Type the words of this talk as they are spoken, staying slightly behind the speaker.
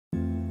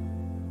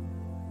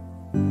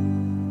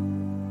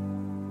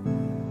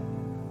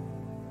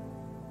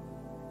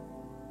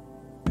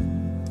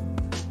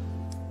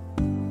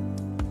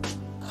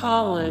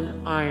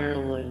Colin,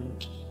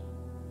 Ireland.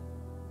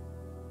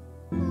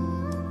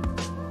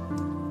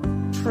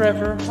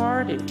 Trevor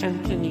Hardy,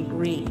 Anthony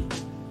Green.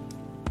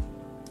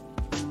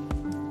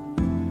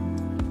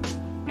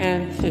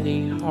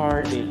 Anthony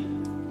Hardy.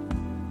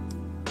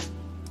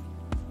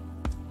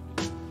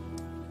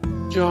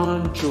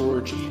 John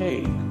George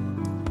Haig.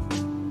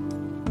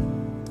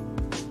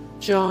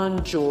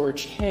 John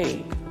George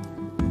Haig.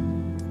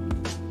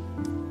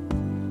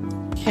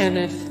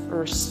 Kenneth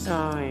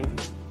Erskine.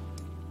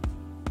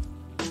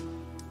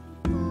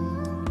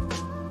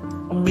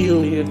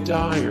 Amelia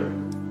Dyer.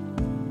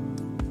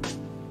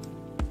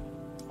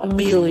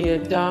 Amelia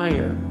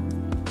Dyer.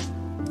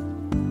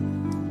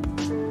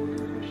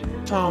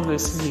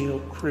 Thomas Neil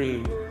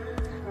Cream.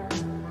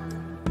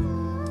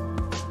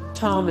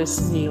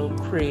 Thomas Neil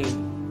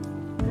Cream.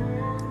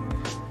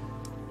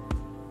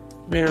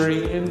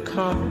 Marion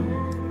Cotton.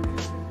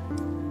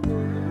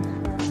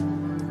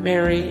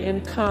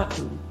 Marion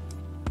Cotton.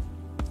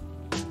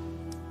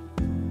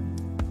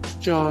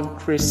 John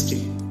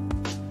Christie.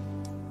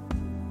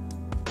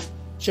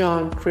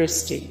 John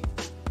Christie.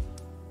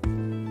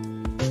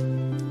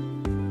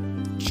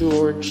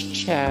 George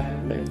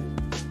Chapman.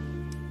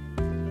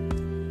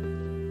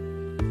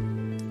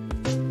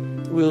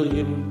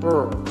 William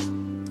Burke.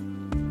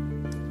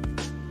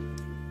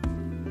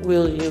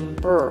 William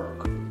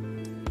Burke.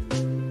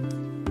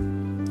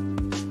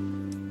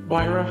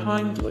 Myra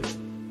Hindley.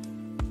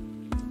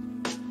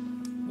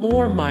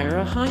 More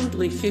Myra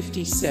Hindley,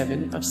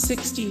 57 of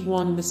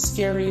 61, the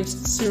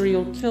scariest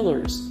serial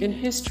killers in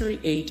history,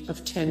 8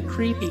 of 10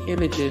 creepy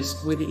images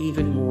with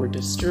even more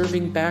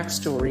disturbing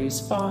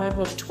backstories, 5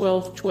 of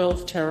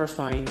 12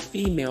 terrifying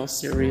female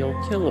serial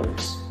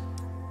killers.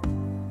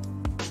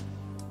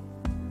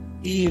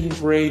 Ian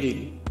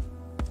Brady.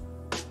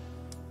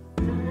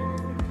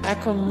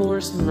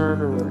 Eccommoor's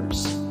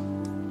murderers.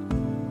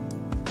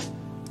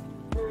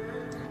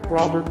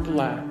 Robert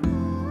Black.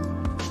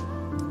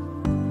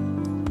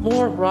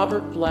 More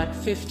Robert Black,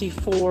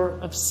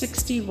 54 of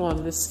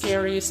 61, the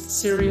scariest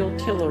serial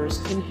killers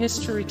in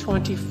history,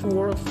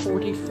 24 of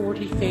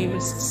 40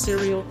 famous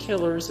serial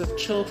killers of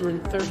children,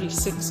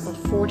 36 of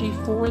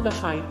 44, the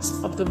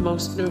heights of the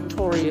most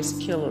notorious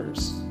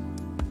killers.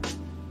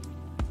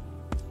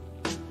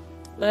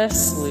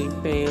 Leslie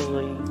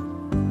Bailey.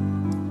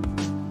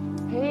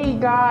 Hey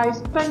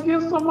guys, thank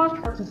you so much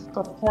for the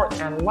support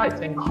and likes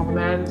and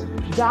comments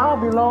down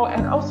below,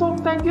 and also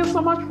thank you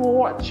so much for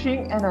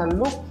watching, and I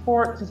look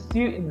forward to see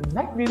you in the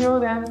next video.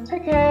 Then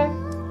take care,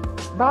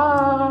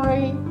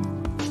 bye.